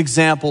giving an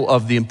example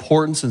of the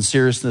importance and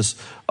seriousness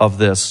of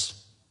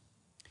this.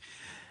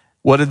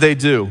 What did they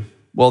do?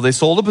 Well, they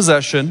sold a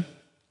possession,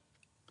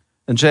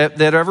 and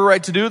they had every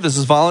right to do. This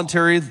is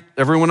voluntary.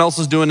 Everyone else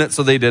is doing it,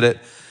 so they did it.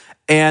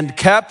 And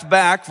kept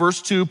back,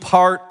 verse 2,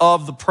 part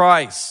of the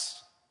price.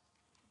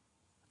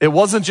 It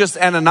wasn't just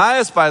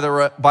Ananias, by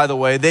the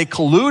way. They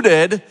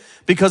colluded,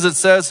 because it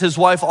says his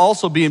wife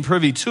also being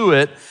privy to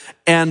it,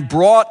 and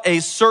brought a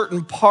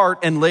certain part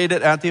and laid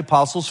it at the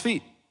apostles'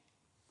 feet.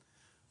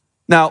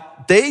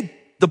 Now,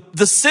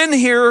 the sin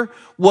here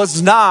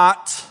was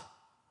not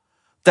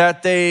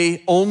that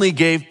they only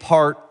gave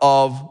part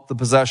of the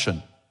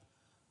possession.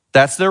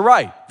 That's their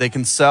right. They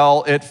can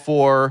sell it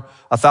for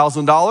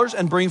 $1,000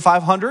 and bring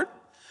 $500,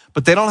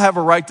 but they don't have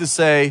a right to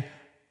say,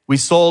 we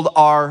sold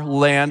our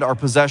land, our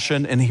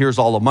possession, and here's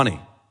all the money.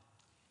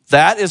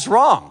 That is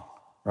wrong,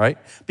 right?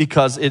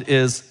 Because it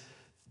is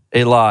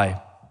a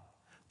lie.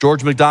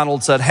 George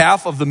MacDonald said,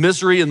 half of the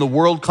misery in the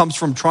world comes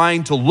from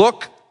trying to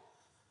look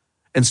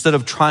instead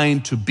of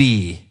trying to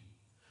be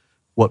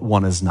what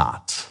one is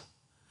not.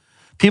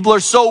 People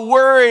are so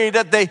worried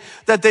that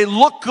they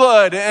look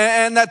good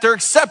and that they're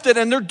accepted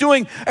and they're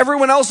doing,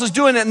 everyone else is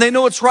doing it and they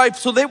know it's right.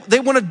 So they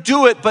want to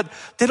do it, but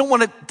they don't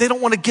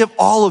want to give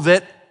all of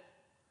it.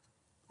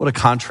 What a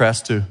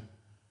contrast to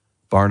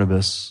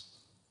Barnabas,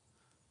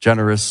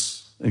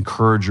 generous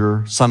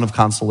encourager, son of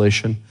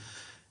consolation.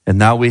 And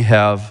now we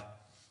have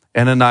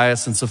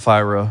Ananias and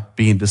Sapphira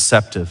being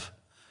deceptive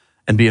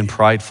and being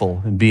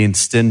prideful and being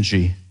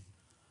stingy.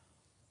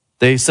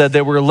 They said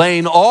they were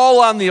laying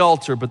all on the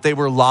altar, but they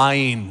were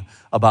lying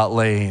about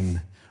laying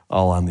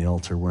all on the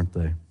altar, weren't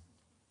they?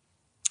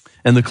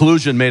 And the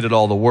collusion made it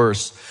all the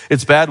worse.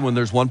 It's bad when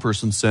there's one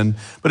person's sin,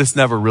 but it's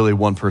never really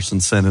one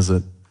person's sin, is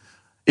it?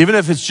 Even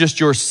if it's just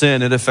your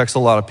sin, it affects a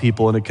lot of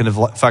people, and it can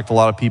affect a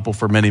lot of people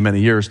for many,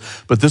 many years.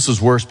 But this is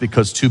worse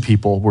because two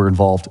people were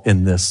involved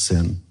in this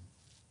sin.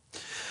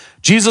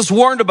 Jesus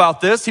warned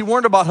about this. He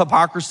warned about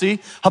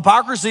hypocrisy.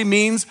 Hypocrisy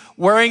means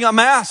wearing a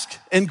mask.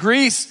 In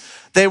Greece,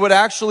 they would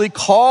actually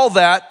call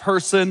that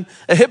person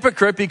a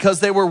hypocrite because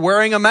they were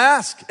wearing a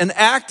mask and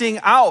acting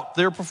out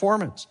their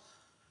performance.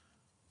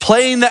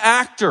 Playing the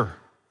actor.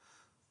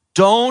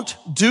 Don't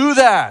do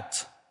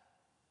that.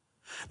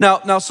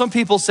 Now some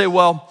people say,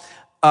 well,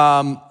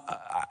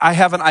 I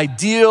have an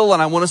ideal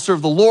and I want to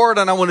serve the Lord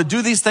and I want to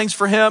do these things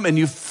for him, and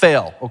you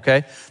fail,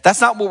 okay?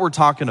 That's not what we're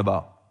talking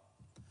about.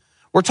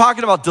 We're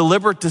talking about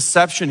deliberate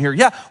deception here.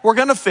 Yeah, we're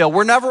going to fail.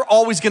 We're never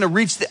always going to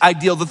reach the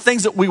ideal, the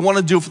things that we want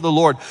to do for the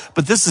Lord.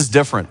 But this is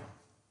different.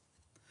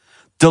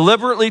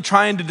 Deliberately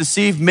trying to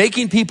deceive,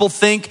 making people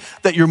think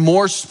that you're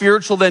more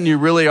spiritual than you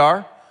really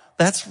are,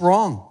 that's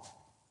wrong.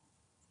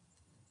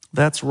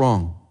 That's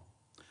wrong.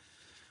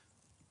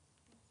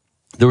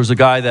 There was a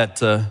guy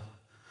that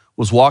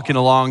was walking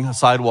along a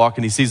sidewalk,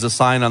 and he sees a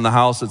sign on the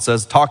house that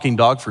says, talking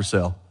dog for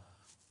sale.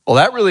 Well,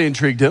 that really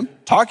intrigued him.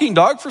 Talking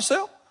dog for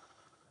sale?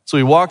 So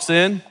he walks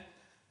in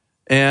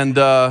and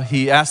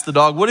he asks the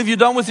dog, what have you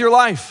done with your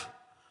life?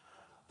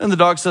 And the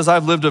dog says,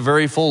 I've lived a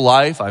very full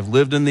life. I've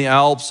lived in the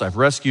Alps. I've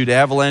rescued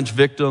avalanche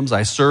victims.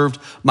 I served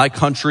my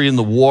country in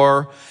the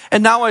war.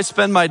 And now I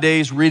spend my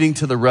days reading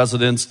to the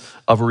residents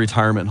of a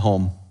retirement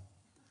home.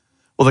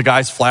 Well, the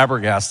guy's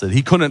flabbergasted.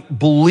 He couldn't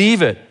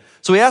believe it.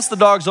 So he asked the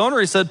dog's owner,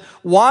 he said,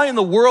 why in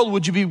the world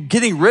would you be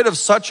getting rid of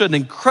such an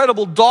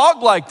incredible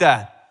dog like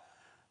that?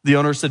 The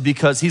owner said,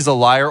 because he's a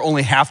liar.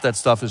 Only half that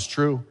stuff is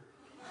true.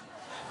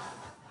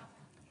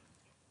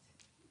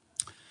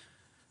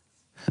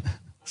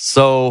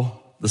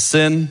 So the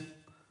sin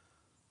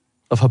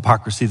of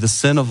hypocrisy, the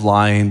sin of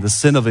lying, the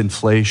sin of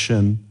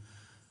inflation,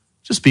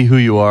 just be who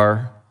you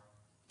are.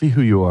 Be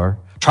who you are.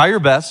 Try your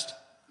best.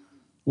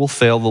 We'll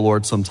fail the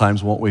Lord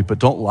sometimes, won't we? But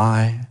don't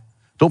lie.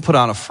 Don't put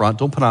on a front.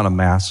 Don't put on a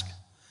mask.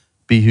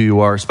 Be who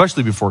you are,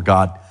 especially before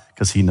God,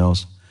 because he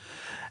knows.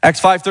 Acts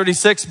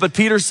 5:36, but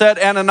Peter said,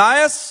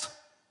 Ananias.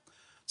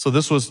 So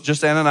this was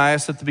just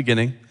Ananias at the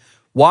beginning.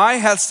 Why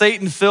hath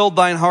Satan filled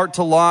thine heart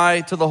to lie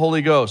to the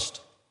Holy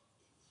Ghost?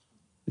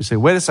 You say,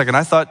 wait a second,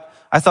 I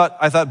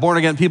thought born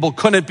again people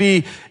couldn't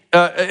be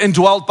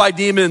indwelt by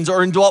demons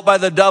or indwelt by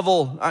the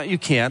devil. You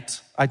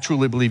can't. I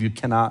truly believe you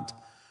cannot,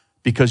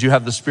 because you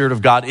have the Spirit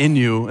of God in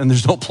you, and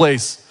there's no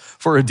place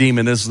for a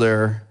demon, is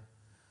there?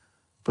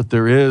 But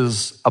there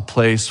is a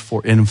place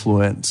for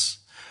influence.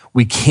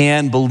 We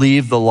can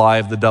believe the lie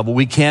of the devil.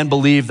 We can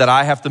believe that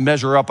I have to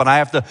measure up and I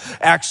have to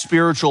act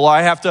spiritual.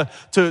 I have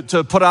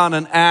to put on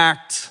an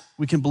act.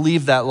 We can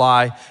believe that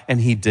lie,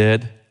 and he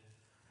did.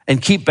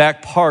 And keep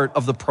back part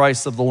of the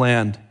price of the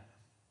land.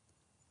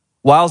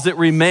 Whilst it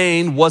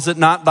remained, was it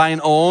not thine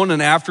own?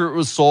 And after it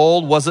was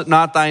sold, was it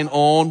not thine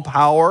own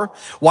power?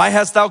 Why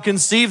hast thou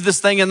conceived this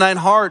thing in thine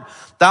heart?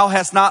 Thou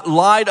hast not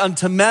lied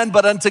unto men,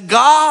 but unto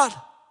God.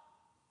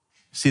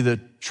 See the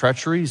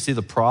treachery? You see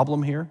the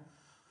problem here?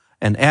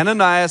 And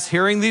Ananias,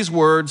 hearing these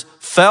words,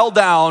 fell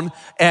down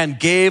and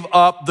gave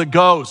up the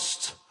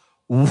ghost.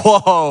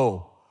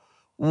 Whoa.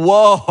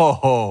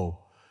 Whoa.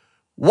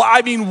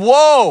 I mean,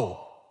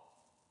 whoa.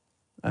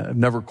 I've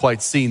never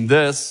quite seen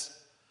this.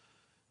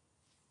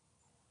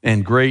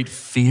 And great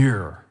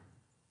fear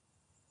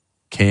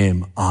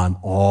came on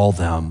all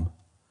them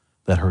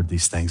that heard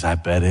these things. I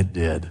bet it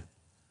did.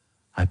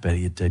 I bet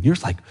it did. You're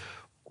like,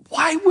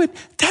 why would,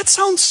 that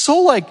sounds so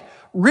like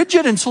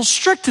rigid and so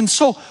strict and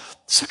so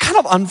kind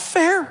of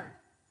unfair.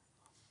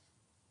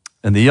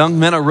 And the young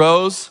men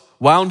arose,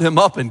 wound him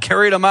up and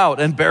carried him out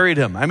and buried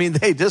him. I mean,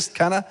 they just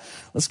kind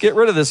of, let's get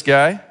rid of this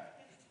guy.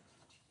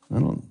 I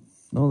don't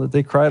know that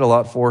they cried a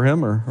lot for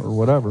him or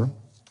whatever.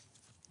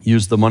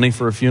 Used the money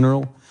for a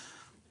funeral.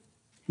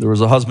 There was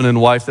a husband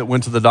and wife that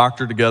went to the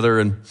doctor together,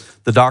 and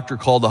the doctor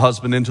called the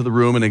husband into the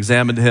room and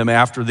examined him.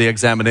 After the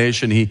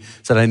examination, he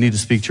said, I need to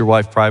speak to your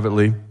wife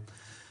privately.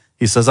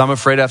 He says, I'm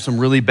afraid I have some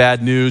really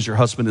bad news. Your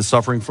husband is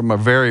suffering from a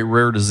very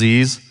rare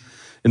disease.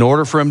 In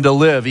order for him to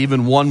live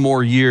even one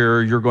more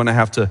year, you're going to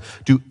have to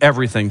do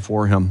everything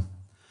for him.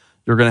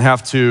 You're going to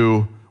have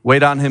to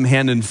wait on him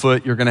hand and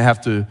foot. You're going to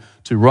have to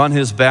run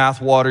his bath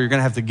water. You're going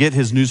to have to get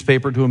his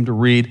newspaper to him to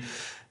read.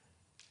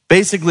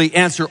 Basically,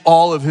 answer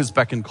all of his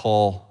beck and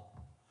call.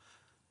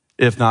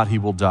 If not, he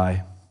will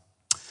die.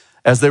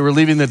 As they were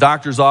leaving the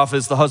doctor's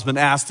office, the husband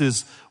asked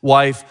his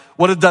wife,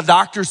 what did the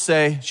doctor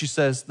say? She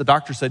says, the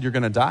doctor said, you're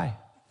going to die.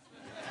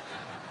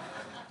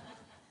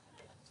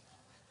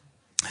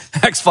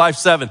 Acts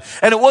 5:7.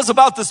 And it was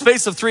about the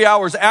space of 3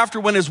 hours after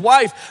when his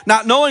wife,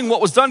 not knowing what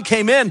was done,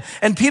 came in.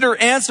 And Peter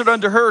answered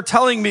unto her,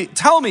 tell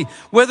me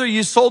whether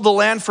you sold the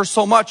land for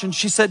so much. And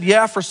she said,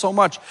 yeah, for so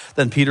much.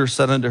 Then Peter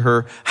said unto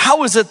her,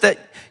 how is it that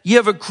ye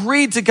have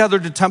agreed together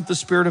to tempt the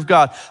Spirit of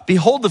God?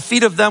 Behold, the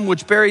feet of them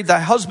which buried thy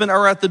husband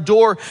are at the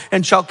door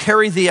and shall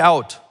carry thee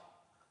out.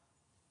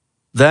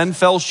 Then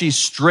fell she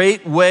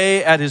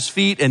straightway at his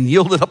feet and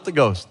yielded up the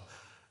ghost.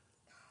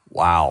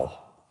 Wow.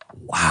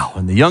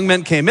 And the young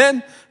men came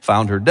in,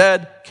 found her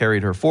dead,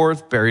 carried her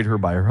forth, buried her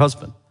by her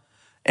husband.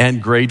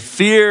 And great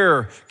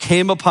fear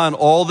came upon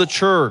all the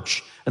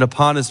church and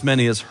upon as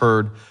many as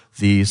heard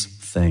these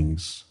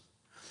things.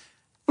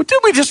 Well,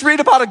 didn't we just read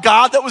about a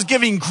God that was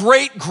giving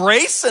great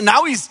grace and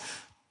now he's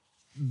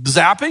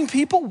zapping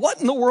people? What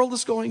in the world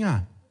is going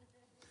on?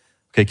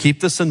 Okay, keep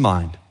this in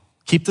mind.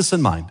 Keep this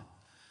in mind.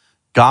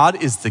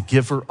 God is the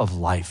giver of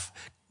life.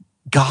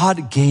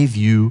 God gave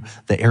you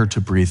the air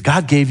to breathe.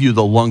 God gave you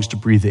the lungs to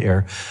breathe the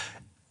air.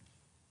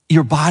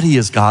 Your body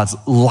is God's.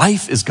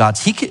 Life is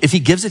God's. If he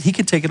gives it, he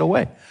can take it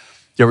away.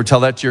 You ever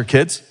tell that to your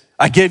kids?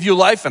 I gave you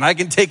life and I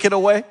can take it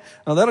away.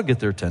 Now that'll get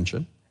their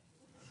attention.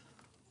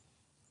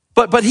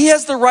 But he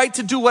has the right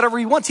to do whatever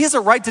he wants. He has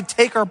a right to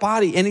take our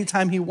body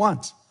anytime he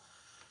wants.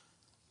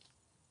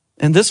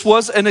 And this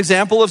was an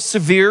example of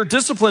severe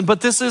discipline, but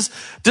this is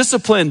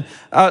discipline.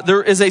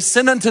 There is a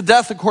sin unto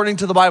death according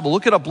to the Bible.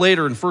 Look it up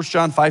later in 1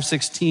 John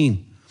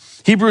 5:16.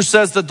 Hebrews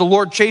says that the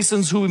Lord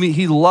chastens whom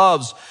he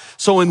loves.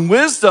 So in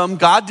wisdom,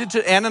 God did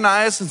to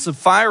Ananias and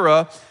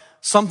Sapphira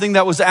something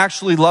that was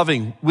actually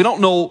loving. We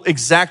don't know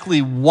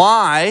exactly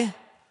why.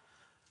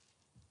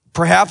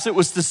 Perhaps it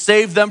was to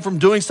save them from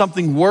doing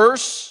something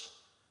worse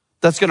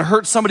that's going to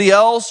hurt somebody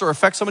else or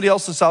affect somebody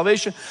else's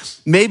salvation.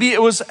 Maybe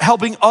it was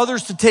helping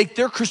others to take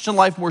their Christian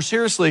life more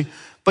seriously.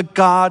 But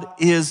God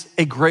is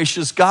a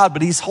gracious God,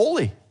 but he's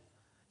holy.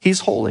 He's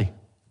holy. It'd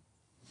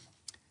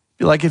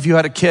be like if you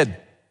had a kid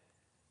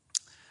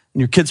and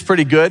your kid's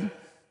pretty good,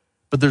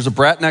 but there's a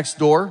brat next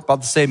door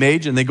about the same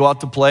age and they go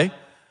out to play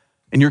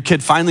and your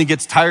kid finally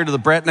gets tired of the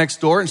brat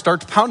next door and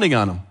starts pounding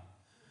on him.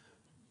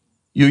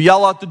 You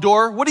yell out the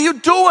door, what are you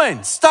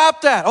doing?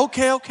 Stop that.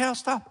 Okay, I'll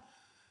stop.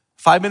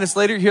 5 minutes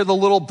later, you hear the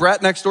little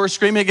brat next door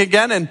screaming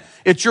again, and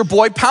it's your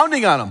boy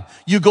pounding on him.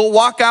 You go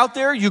walk out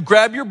there, you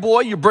grab your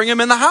boy, you bring him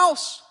in the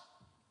house,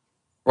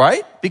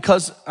 right?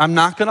 Because I'm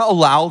not going to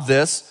allow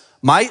this.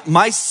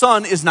 My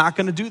son is not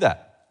going to do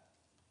that.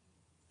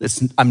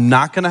 I'm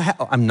not going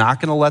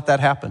to let that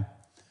happen.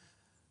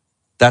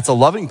 That's a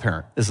loving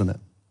parent, isn't it?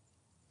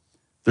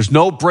 There's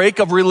no break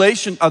of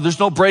there's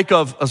no break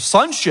of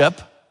sonship,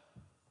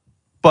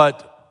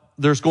 but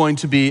there's going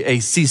to be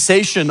a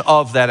cessation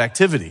of that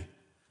activity.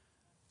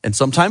 And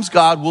sometimes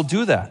God will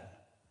do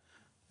that.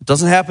 It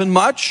doesn't happen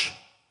much.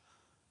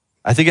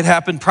 I think it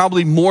happened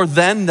probably more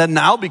then than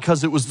now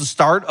because it was the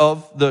start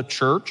of the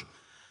church.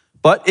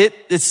 But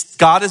it's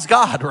God is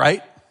God,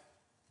 right?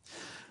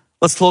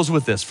 Let's close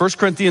with this. 1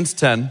 Corinthians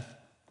 10,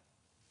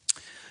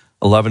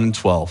 11 and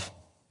 12.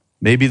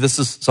 Maybe this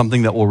is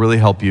something that will really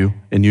help you,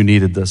 and you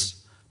needed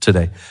this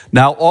today.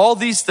 Now, all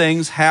these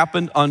things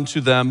happened unto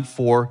them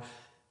for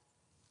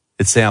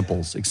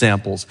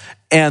examples,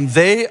 and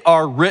they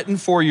are written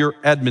for your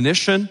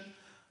admonition,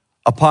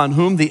 upon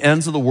whom the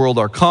ends of the world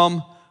are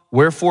come.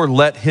 Wherefore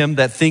let him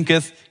that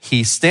thinketh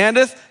he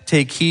standeth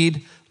take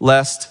heed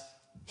lest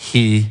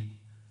he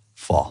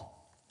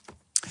fall.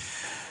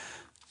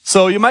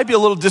 So you might be a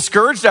little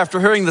discouraged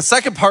after hearing the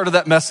second part of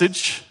that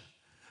message,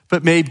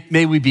 but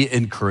may we be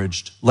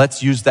encouraged.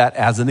 Let's use that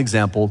as an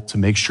example to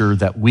make sure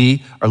that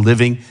we are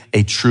living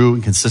a true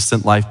and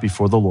consistent life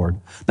before the Lord.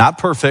 Not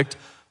perfect,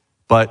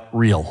 but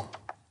real.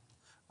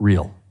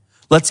 Real.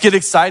 Let's get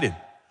excited.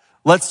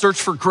 Let's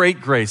search for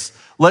great grace.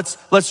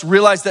 Let's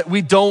realize that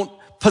we don't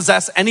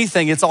possess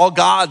anything. It's all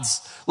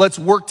God's. Let's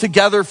work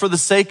together for the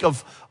sake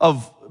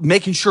of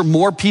making sure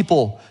more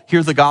people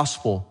hear the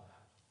gospel.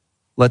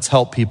 Let's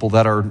help people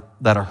that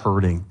are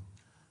hurting.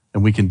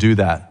 And we can do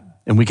that.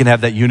 And we can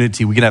have that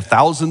unity. We can have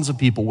thousands of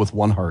people with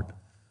one heart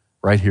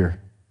right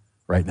here,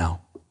 right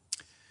now.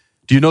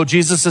 Do you know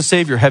Jesus as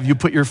Savior? Have you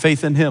put your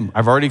faith in him?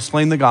 I've already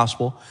explained the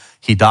gospel.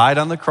 He died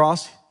on the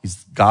cross.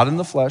 He's God in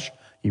the flesh.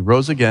 He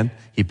rose again.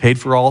 He paid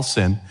for all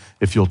sin.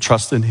 If you'll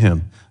trust in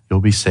him, you'll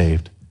be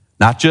saved.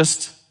 Not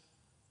just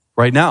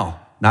right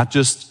now, not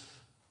just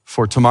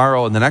for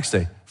tomorrow and the next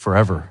day,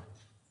 forever.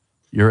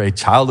 You're a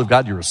child of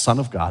God. You're a son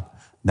of God.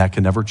 And that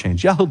can never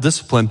change. Yeah, he'll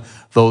discipline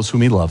those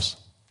whom he loves,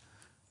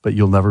 but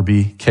you'll never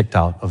be kicked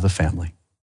out of the family.